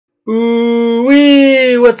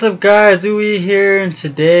OOOHWEEE! What's up guys, OOOOHWEEE here, and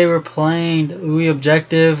today we're playing the OOOOHWEEE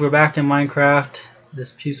Objective. We're back in Minecraft,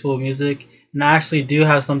 this peaceful music, and I actually do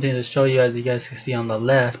have something to show you, as you guys can see on the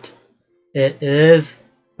left. It is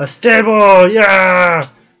a stable! Yeah!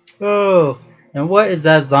 Oh! And what is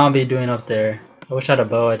that zombie doing up there? I wish I had a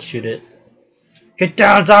bow, I'd shoot it. Get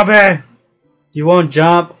down, zombie! You won't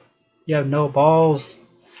jump. You have no balls.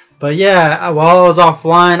 But yeah, while I was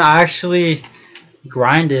offline, I actually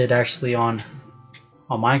grinded on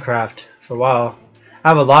Minecraft for a while. I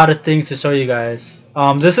have a lot of things to show you guys.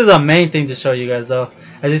 This is a main thing to show you guys though.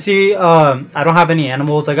 As you see, I don't have any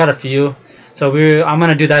animals. I got a few, so I'm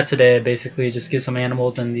gonna do that today. Basically, just get some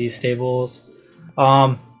animals in these stables.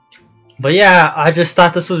 But yeah, I just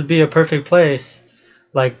thought this would be a perfect place.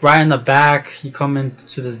 Like right in the back, you come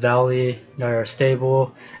into this valley or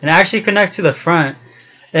stable, and it actually connects to the front.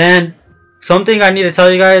 And something I need to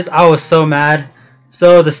tell you guys, I was so mad.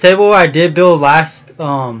 So the stable I did build last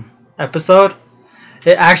episode,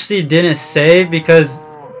 it actually didn't save because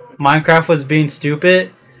Minecraft was being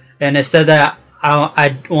stupid, and it said that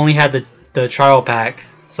I only had the trial pack.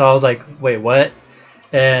 So I was like, wait, what?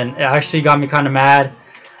 And it actually got me kind of mad.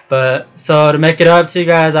 But so to make it up to you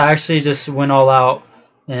guys, I actually just went all out,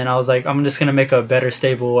 and I was like, I'm just gonna make a better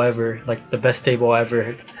stable ever, like the best stable I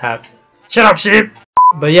ever have. Shut up, sheep!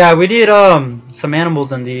 But yeah, we did some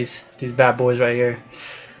animals in these bad boys right here.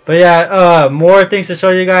 But yeah, more things to show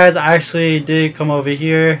you guys. I actually did come over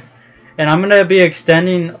here, and I'm gonna be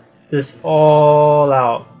extending this all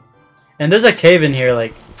out. And there's a cave in here,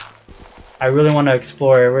 like I really want to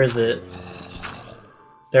explore it. Where is it?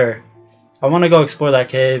 There. I want to go explore that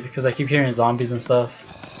cave because I keep hearing zombies and stuff,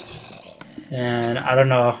 and I don't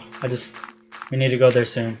know. We need to go there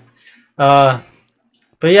soon. But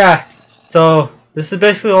yeah, so this is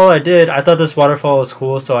basically all I did. I thought this waterfall was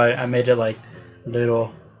cool, so I made it like a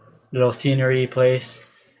little scenery place.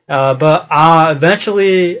 But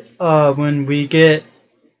eventually, when we get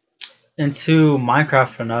into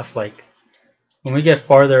Minecraft enough, like when we get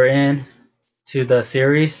farther in to the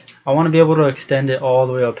series, I want to be able to extend it all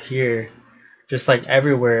the way up here, just like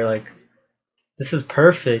everywhere. Like this is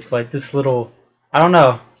perfect. Like this little, I don't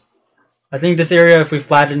know. I think this area, if we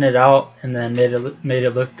flattened it out and then made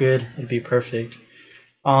it look good, it'd be perfect.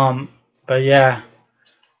 But yeah,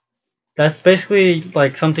 that's basically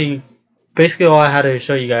like basically all I had to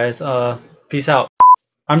show you guys. Peace out.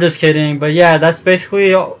 I'm just kidding, but yeah, that's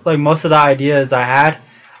basically like most of the ideas I had.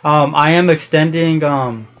 I am extending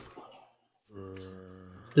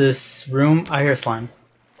this room. I hear slime.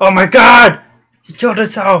 Oh my god! He killed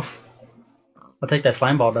himself! I'll take that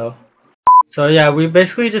slime ball though. So yeah, we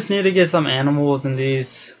basically just need to get some animals in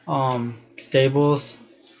these stables.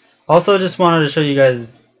 Also, just wanted to show you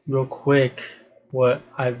guys real quick what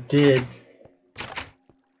I did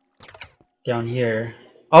down here.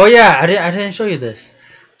 Oh yeah, I didn't show you this.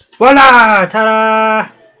 Voila! Ta-da!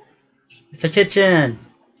 It's a kitchen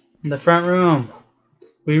in the front room.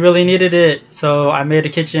 We really needed it, so I made a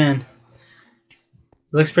kitchen. It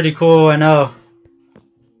looks pretty cool, I know. I'm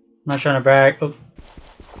not trying to brag. Oh.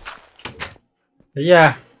 But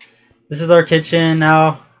yeah, this is our kitchen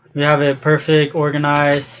now. We have it perfect,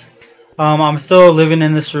 organized. I'm still living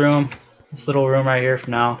in this room, this little room right here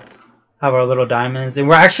for now. Have our little diamonds, and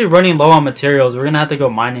we're actually running low on materials. We're gonna have to go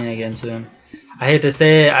mining again soon. I hate to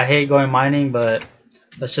say it, I hate going mining, but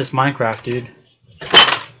that's just Minecraft, dude.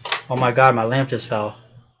 Oh my god, my lamp just fell.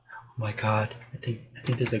 Oh my god, I think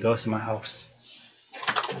there's a ghost in my house.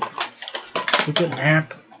 Stupid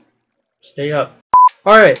lamp. Stay up.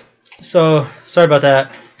 Alright, so sorry about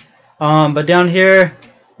that. But down here,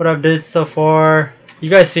 what I've did so far, you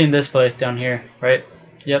guys seen this place down here, right?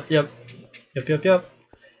 Yep.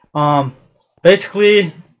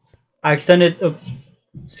 Basically, I extended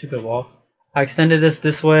stupid wall. I extended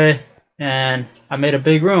this way, and I made a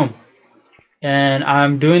big room. And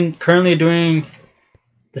I'm currently doing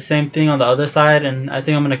the same thing on the other side, and I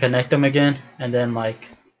think I'm gonna connect them again, and then like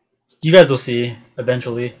you guys will see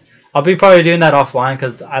eventually. I'll be probably doing that offline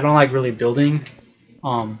because I don't like really building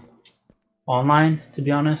online, to be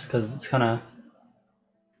honest, because it's kind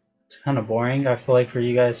of boring. I feel like for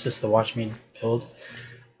you guys just to watch me build.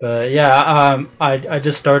 But yeah, I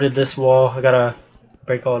just started this wall. I gotta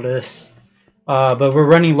break all this. But we're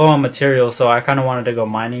running low on material, so I kind of wanted to go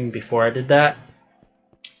mining before I did that.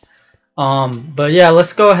 But yeah,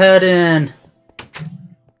 let's go ahead and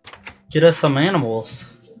get us some animals.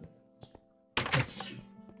 Let's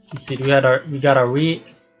see. We got our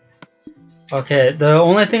wheat. Okay, the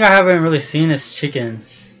only thing I haven't really seen is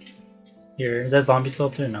chickens. Here, is that zombie still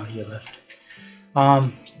up there? No, he left.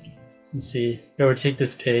 Let's see. Here, we'll take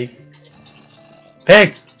this pig.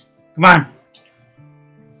 Pig! Come on.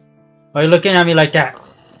 Why are you looking at me like that?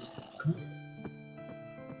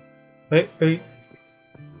 Wait, wait.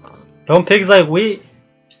 Don't pigs like wheat?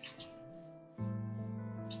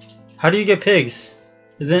 How do you get pigs?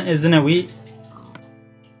 Isn't it wheat?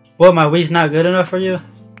 What, my wheat's not good enough for you?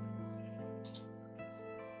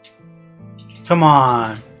 Come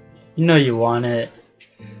on. You know you want it.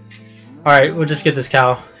 Alright, we'll just get this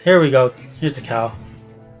cow. Here we go. Here's a cow.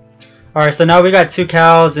 Alright, so now we got 2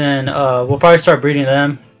 cows and we'll probably start breeding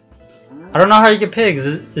them. I don't know how you get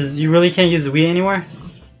pigs. You really can't use wheat anymore?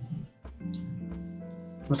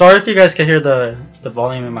 I'm sorry if you guys can hear the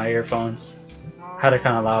volume in my earphones. I had it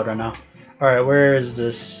kind of loud right now. Alright, where is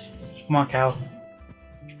this? Come on, cow.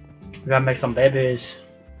 We gotta make some babies.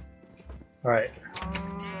 Alright.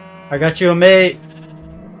 I got you a mate.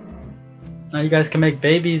 Now you guys can make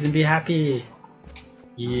babies and be happy.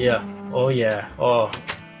 Yeah. Oh yeah. Oh.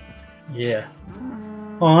 Yeah.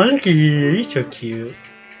 Oh, look at you. You're so cute.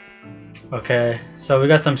 Okay. So we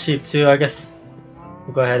got some sheep too. I guess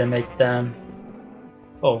we'll go ahead and make them.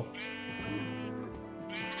 Oh.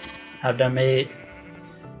 Have them mate.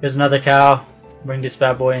 Here's another cow. Bring this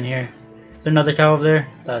bad boy in here. Is there another cow over there?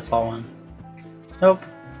 I saw one. Nope.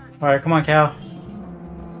 Alright, come on, cow.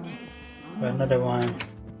 Got another one.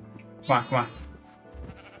 Come on, come on.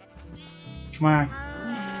 Come on.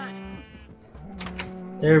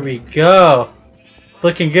 There we go. It's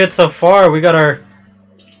looking good so far. We got our...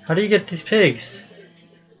 How do you get these pigs?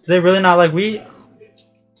 Do they really not like wheat?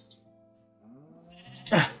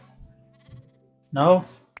 No?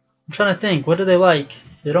 I'm trying to think. What do they like?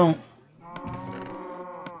 They don't...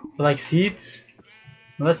 They like seeds?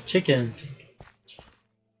 Well, that's chickens.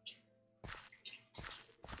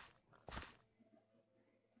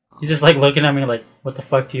 He's just like looking at me like, what the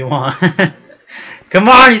fuck do you want? Come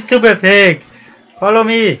on, you stupid pig! Follow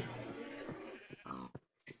me!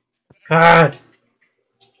 God!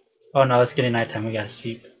 Oh no, it's getting nighttime, we gotta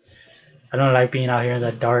sleep. I don't like being out here in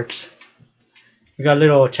the dark. We got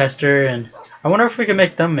little Chester and... I wonder if we can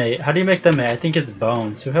make them mate. How do you make them mate? I think it's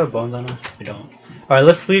bones. Do we have bones on us? We don't. Alright,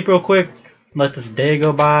 let's sleep real quick. Let this day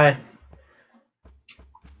go by.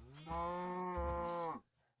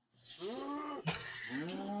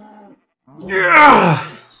 Yeah!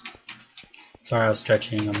 Sorry, I was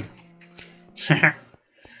stretching them.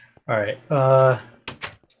 Alright,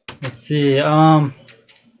 let's see, I'm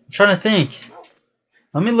trying to think.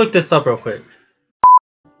 Let me look this up real quick.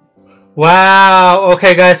 Wow,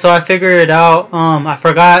 okay guys, so I figured it out. I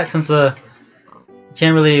forgot since you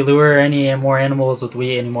can't really lure any more animals with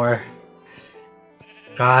wheat anymore.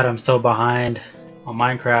 God, I'm so behind on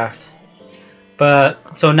Minecraft.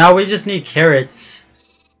 But, so now we just need carrots.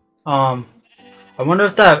 I wonder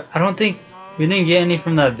if that, I don't think, we didn't get any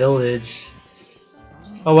from that village.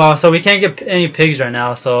 Oh wow, so we can't get any pigs right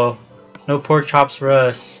now, so no pork chops for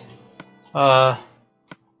us. So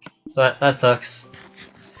that sucks.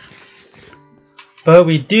 But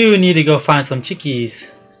we do need to go find some chickies.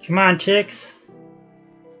 Come on, chicks.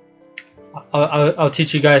 I'll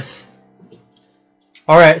teach you guys.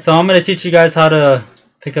 Alright, so I'm gonna teach you guys how to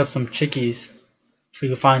pick up some chickies. If we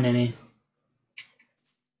can find any.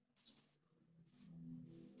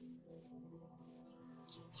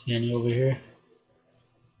 See any over here?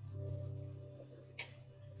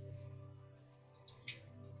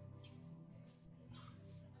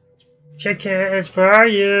 Chickens, where are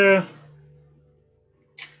you?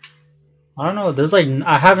 I don't know, there's like,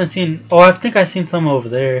 I haven't seen, oh I think I've seen some over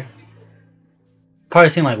there. Probably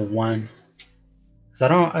seen like one. Cause I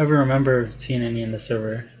don't ever remember seeing any in the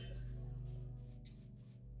server.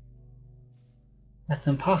 That's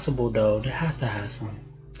impossible though, it has to have some.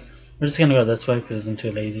 We're just gonna go this way because I'm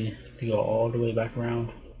too lazy to go all the way back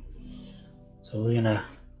around. So we're gonna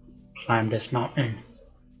climb this mountain.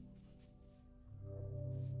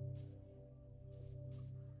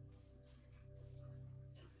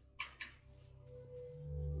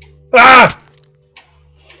 Ah!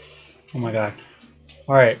 Oh my god.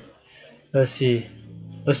 Alright. Let's see.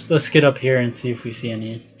 Let's get up here and see if we see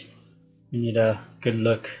any. We need a good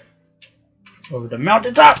look over the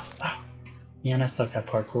mountaintops. Oh, man, I suck at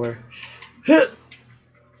parkour.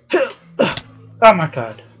 Oh my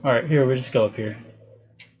god. Alright, here, we'll just go up here.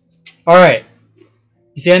 Alright.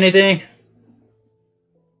 You see anything?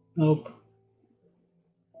 Nope.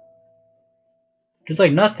 There's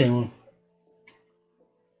like nothing.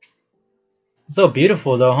 It's so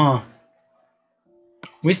beautiful though, huh?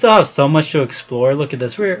 We still have so much to explore. Look at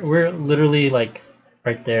this. We're literally like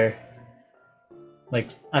right there. Like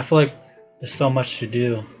I feel like there's so much to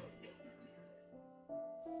do.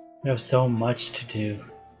 We have so much to do.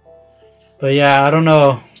 But yeah, I don't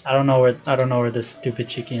know I don't know where this stupid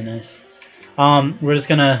chicken is. We're just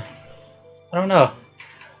gonna, I don't know.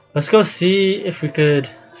 Let's go see if we could.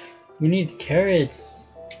 We need carrots.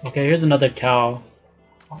 Okay, here's another cow.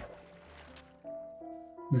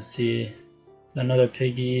 Let's see. Another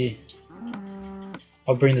piggy.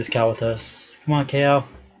 I'll bring this cow with us. Come on, cow.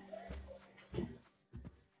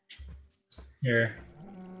 Here.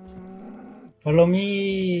 Follow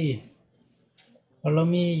me. Follow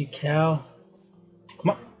me, you cow.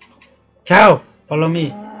 Come on. Cow! Follow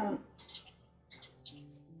me.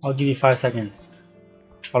 I'll give you 5 seconds.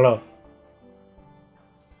 Follow.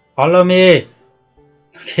 Follow me!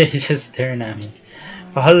 Okay, he's just staring at me.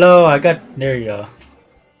 Follow! I got... There you go.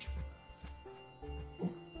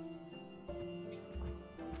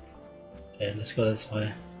 Okay, let's go this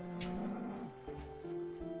way.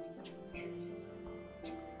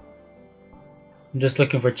 I'm just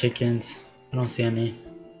looking for chickens. I don't see any.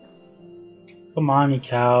 Come on, you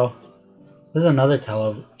cow. There's another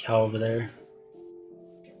cow over there.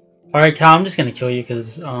 Alright, cow, I'm just gonna kill you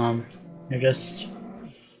because you're just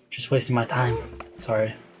wasting my time.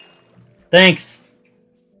 Sorry. Thanks!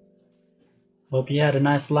 Hope you had a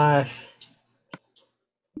nice life.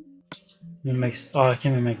 I'm gonna make, oh, I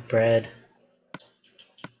can't even make bread.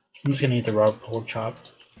 I'm just gonna eat the raw pork chop.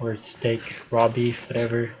 Or steak, raw beef,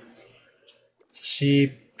 whatever. It's a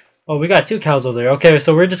sheep. Oh, we got 2 cows over there. Okay,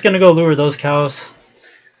 so we're just gonna go lure those cows.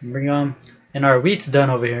 And bring them. And our wheat's done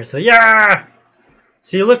over here, so yeah!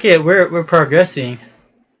 See, look at, we're progressing.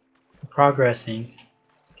 Progressing.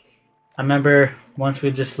 I remember once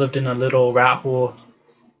we just lived in a little rat hole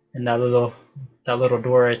in that little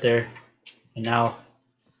door right there, and now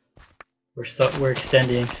we're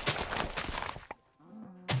extending.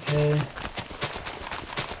 Okay.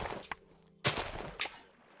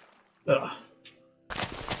 Ugh.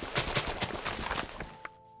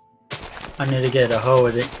 I need to get a hoe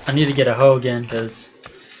with it. I need to get a hoe again because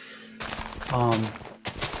I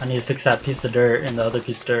need to fix that piece of dirt and the other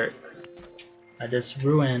piece of dirt I just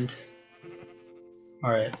ruined.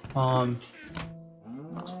 Alright, let's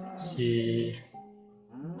see.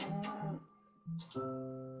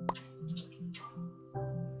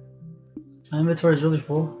 My inventory is really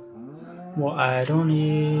full. Well, I don't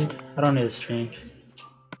need a string.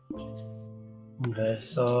 Okay,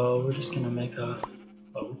 so we're just gonna make a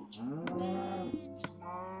bow.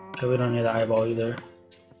 Okay, we don't need an eyeball either.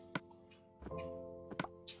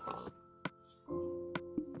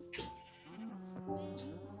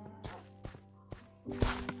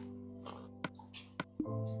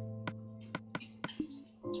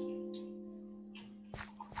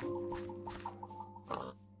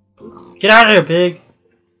 Get out of here, pig!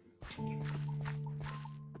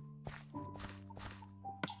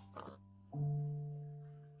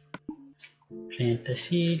 Plant the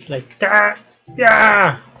seeds like that.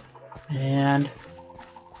 Yeah! And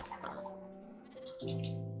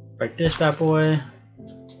break this bad boy.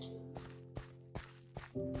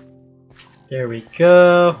 There we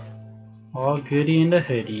go. All goody in the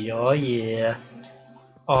hoodie. Oh yeah.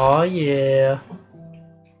 Oh yeah.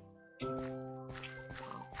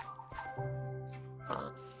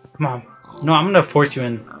 Come on. No, I'm gonna force you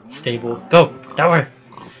in stable. Go! That way!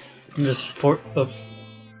 I'm just oh.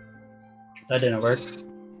 That didn't work.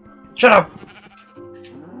 Shut up!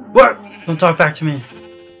 What? Don't talk back to me.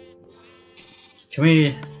 Can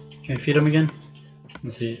we feed him again?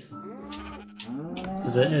 Let's see.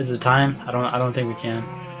 Is it time? I don't think we can.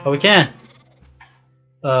 Oh, we can.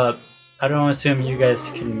 I don't assume you guys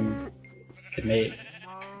can mate.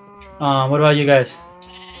 What about you guys?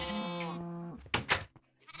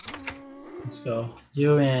 Let's go.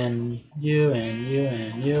 You and you and you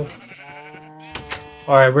and you.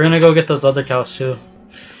 Alright, we're gonna go get those other cows too.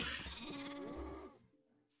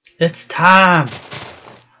 It's time!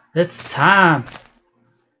 It's time!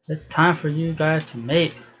 It's time for you guys to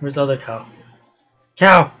mate. Where's the other cow?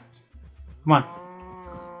 Cow! Come on.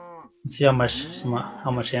 Let's see how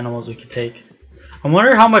much animals we could take. I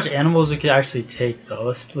wonder how much animals we could actually take though.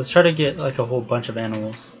 Let's try to get like a whole bunch of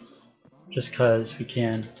animals. Just cause we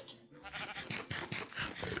can.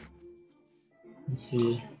 Let's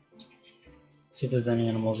see. See if there's any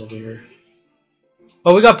animals over here.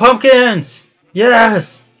 Oh, we got pumpkins!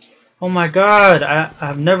 Yes! Oh my god,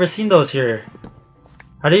 I've never seen those here.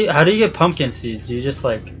 How do you get pumpkin seeds? You just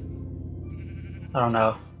like, I don't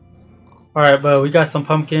know. Alright, but we got some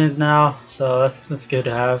pumpkins now, so that's good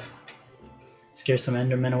to have. Scare some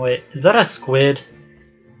endermen away. Is that a squid?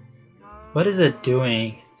 What is it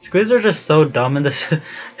doing? Squids are just so dumb in this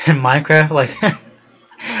in Minecraft, like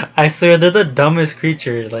I swear they're the dumbest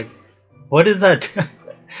creatures. Like, what is that?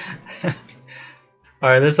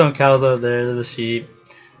 Alright, there's some cows over there, there's a sheep.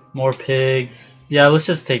 More pigs. Yeah, let's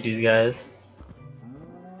just take these guys.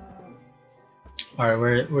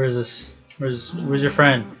 Alright, where is this? Where's your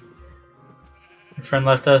friend? Your friend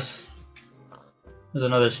left us. There's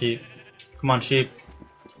another sheep. Come on, sheep.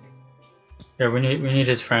 Here, we need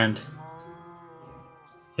his friend.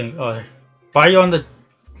 Oh, why are you on the?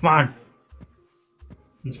 Come on.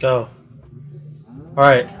 Let's go.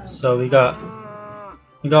 Alright, so we got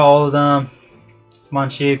all of them. Come on,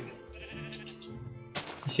 sheep.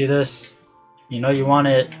 You see this? You know you want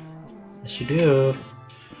it. Yes, you do.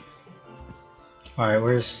 Alright,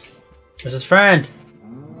 where's his friend?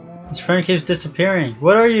 His friend keeps disappearing.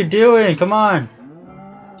 What are you doing? Come on.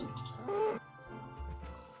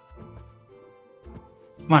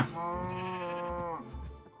 Come on.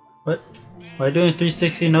 What? Why are you doing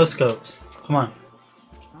 360 no scopes? Come on.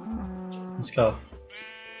 Let's go.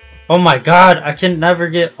 Oh my god, I can never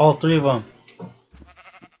get all three of them.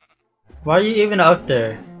 Why are you even up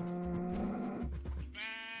there?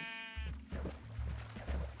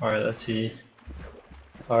 Alright, let's see.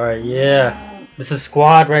 Alright, yeah. This is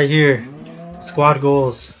squad right here. Squad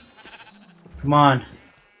goals. Come on.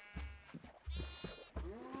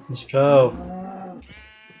 Let's go.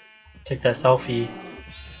 Take that selfie.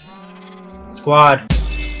 Squad.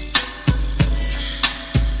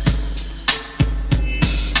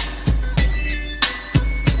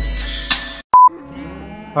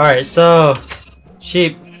 Alright, so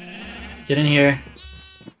sheep, get in here.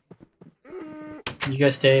 You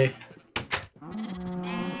guys stay.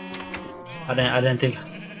 I didn't think.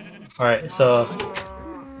 Alright, so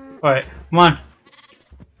alright, come on.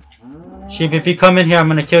 Sheep, if you come in here I'm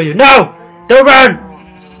gonna kill you. No! Don't run!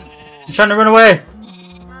 He's trying to run away.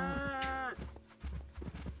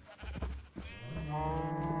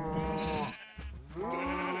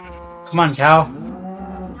 Come on, cow.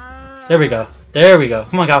 There we go. There we go.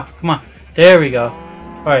 Come on, cow. Come on. There we go.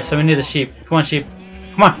 Alright, so we need the sheep. Come on, sheep.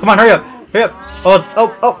 Come on, hurry up. Hurry up.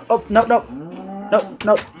 Oh, no.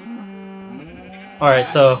 No. Alright,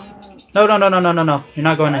 so. No. You're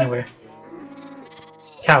not going anywhere.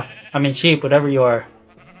 Cow. I mean, sheep, whatever you are.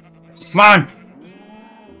 Come on.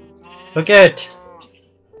 Look it.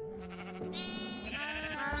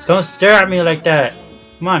 Don't stare at me like that.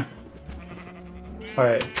 Come on.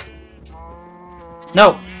 Alright.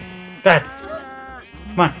 No. Bad.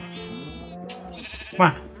 Come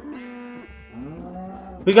on.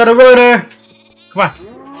 We got a runner.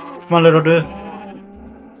 Come on, little dude.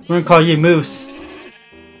 We're gonna call you Moose,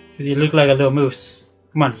 cause you look like a little moose.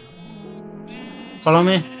 Come on. Follow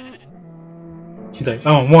me. He's like, I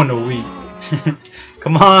don't want no weed.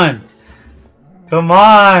 Come on.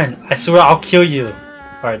 I swear I'll kill you.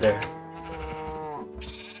 Alright, there.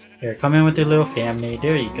 Here, come in with your little family.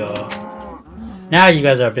 There you go. Now you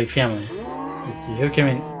guys are a big family. Let's see, who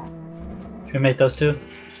can we make those two?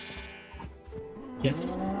 Yeah.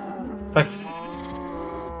 Fuck.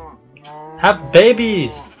 Have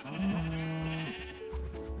babies!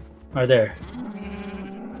 Right there.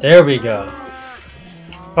 There we go.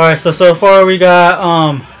 Alright, so far we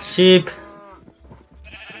got sheep.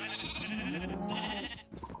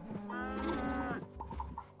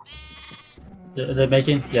 They're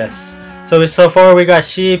making? Yes. So far we got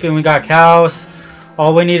sheep and we got cows.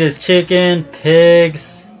 All we need is chicken,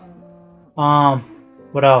 pigs,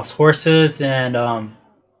 what else? Horses and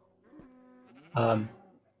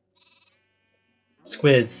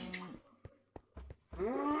squids.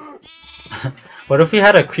 What if we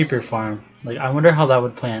had a creeper farm? Like, I wonder how that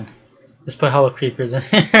would plan. Just put hella creepers in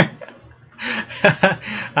here.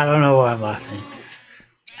 I don't know why I'm laughing.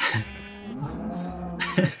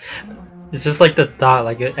 It's just like the thought,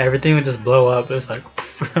 like everything would just blow up. It was like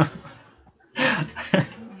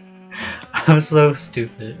I'm so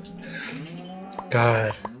stupid.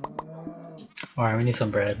 God. Alright, we need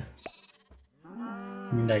some bread.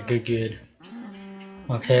 We need that good.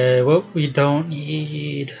 Okay, what we don't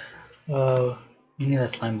need. We need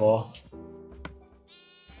that slime ball.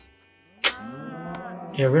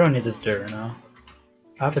 Yeah, we don't need this dirt right now.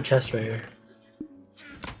 I have a chest right here.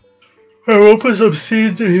 I will put some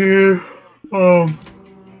seeds in here. I'll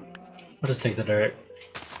just take the dirt.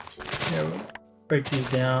 Yeah, we'll break these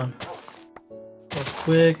down real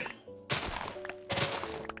quick.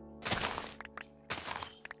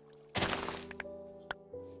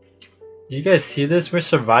 Do you guys see this? We're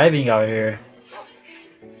surviving out here.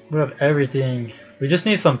 We have everything. We just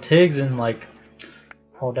need some pigs and like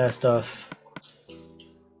all that stuff.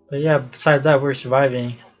 But yeah, besides that, we're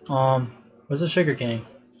surviving. Where's the sugar cane?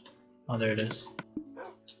 Oh, there it is.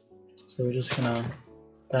 So we're just gonna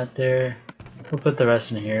put that there. We'll put the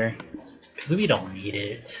rest in here because we don't need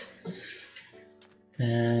it.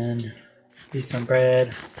 Then Eat some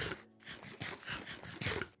bread.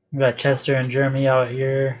 We got Chester and Jeremy out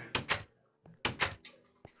here.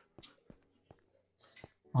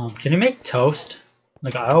 Can you make toast?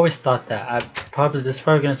 Like, I always thought that. This is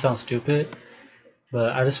probably gonna sound stupid,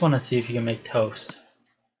 but I just want to see if you can make toast.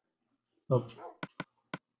 Oh,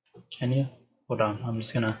 can you? Hold on, I'm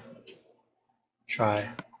just gonna try.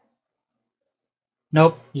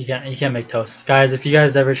 Nope, you can't. You can't make toast, guys. If you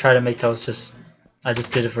guys ever try to make toast, I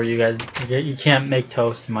just did it for you guys. You can't make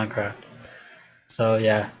toast in Minecraft. So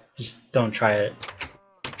yeah, just don't try it.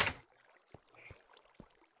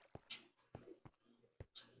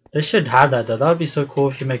 They should have that though. That would be so cool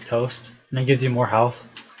if you make toast and it gives you more health.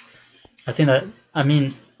 I think that, I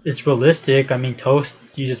mean, it's realistic. I mean,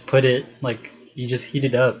 toast, you just put it, like, you just heat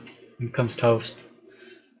it up. It becomes toast.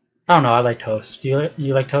 I don't know, I like toast. Do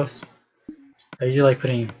you like toast? I usually like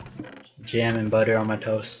putting jam and butter on my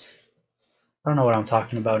toasts. I don't know what I'm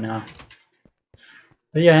talking about now.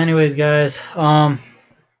 But yeah, anyways guys,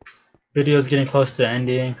 video's getting close to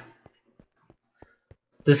ending.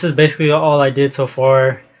 This is basically all I did so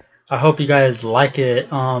far. I hope you guys like it.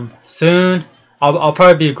 Soon I'll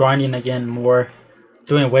probably be grinding again more,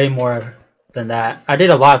 doing way more than that. I did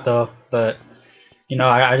a lot though, but you know,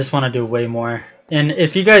 I just want to do way more. And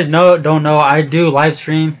if you guys don't know, I do live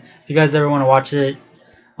stream. If you guys ever want to watch it,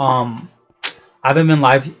 I haven't been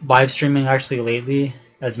live streaming actually lately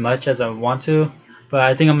as much as I want to, but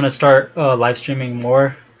I think I'm gonna start live streaming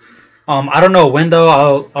more. I don't know when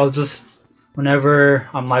though. I'll just, whenever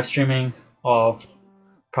I'm live streaming, I'll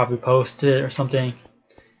probably post it or something,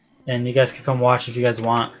 and you guys can come watch if you guys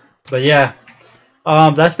want. But yeah,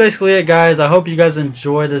 that's basically it guys. I hope you guys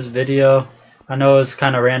enjoy this video. I know it's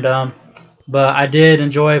kind of random, but I did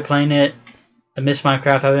enjoy playing it. I miss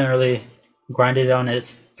Minecraft. I haven't really grinded on it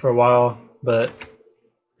for a while, but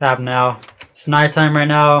I have now. It's nighttime right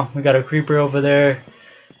now. We got a creeper over there.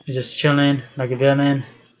 He's just chilling like a villain,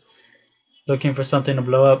 looking for something to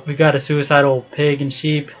blow up. We got a suicidal pig and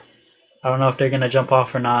sheep. I don't know if they're gonna jump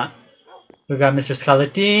off or not. We got Mr.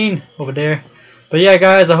 Skeleton over there. But yeah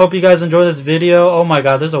guys, I hope you guys enjoy this video. Oh my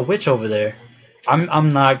god, there's a witch over there.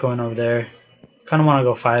 I'm not going over there. Kinda wanna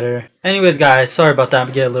go fight her. Anyways guys, sorry about that,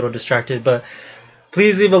 I'm getting a little distracted, but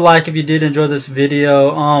please leave a like if you did enjoy this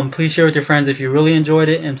video. Please share with your friends if you really enjoyed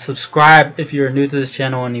it, and subscribe if you're new to this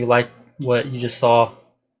channel and you like what you just saw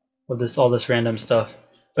with all this random stuff.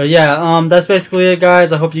 But yeah, that's basically it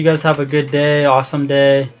guys. I hope you guys have a good day, awesome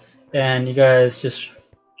day, and you guys just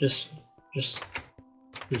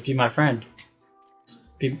be my friend.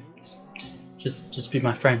 Just be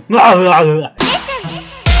my friend.